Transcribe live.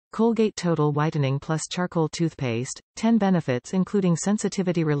Colgate Total Whitening Plus Charcoal Toothpaste, 10 benefits including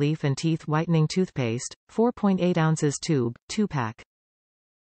sensitivity relief and teeth whitening toothpaste, 4.8 ounces tube, 2-pack.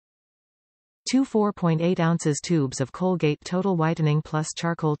 2 4.8 ounces tubes of Colgate Total Whitening Plus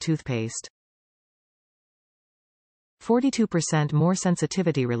Charcoal Toothpaste. 42% more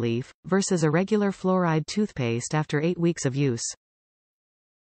sensitivity relief, versus a regular fluoride toothpaste after 8 weeks of use.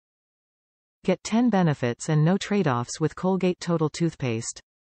 Get 10 benefits and no trade-offs with Colgate Total Toothpaste.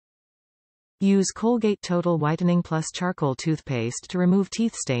 Use Colgate Total Whitening Plus Charcoal Toothpaste to remove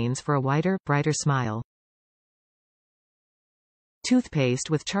teeth stains for a whiter, brighter smile.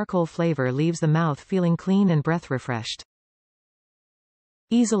 Toothpaste with charcoal flavor leaves the mouth feeling clean and breath refreshed.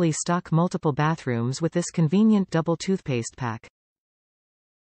 Easily stock multiple bathrooms with this convenient double toothpaste pack.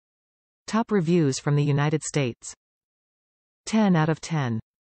 Top reviews from the United States. 10 out of 10.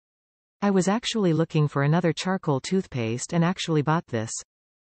 I was actually looking for another charcoal toothpaste and actually bought this.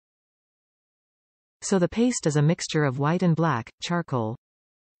 So the paste is a mixture of white and black, charcoal.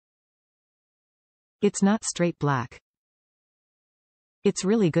 It's not straight black. It's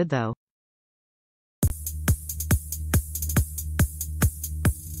really good though.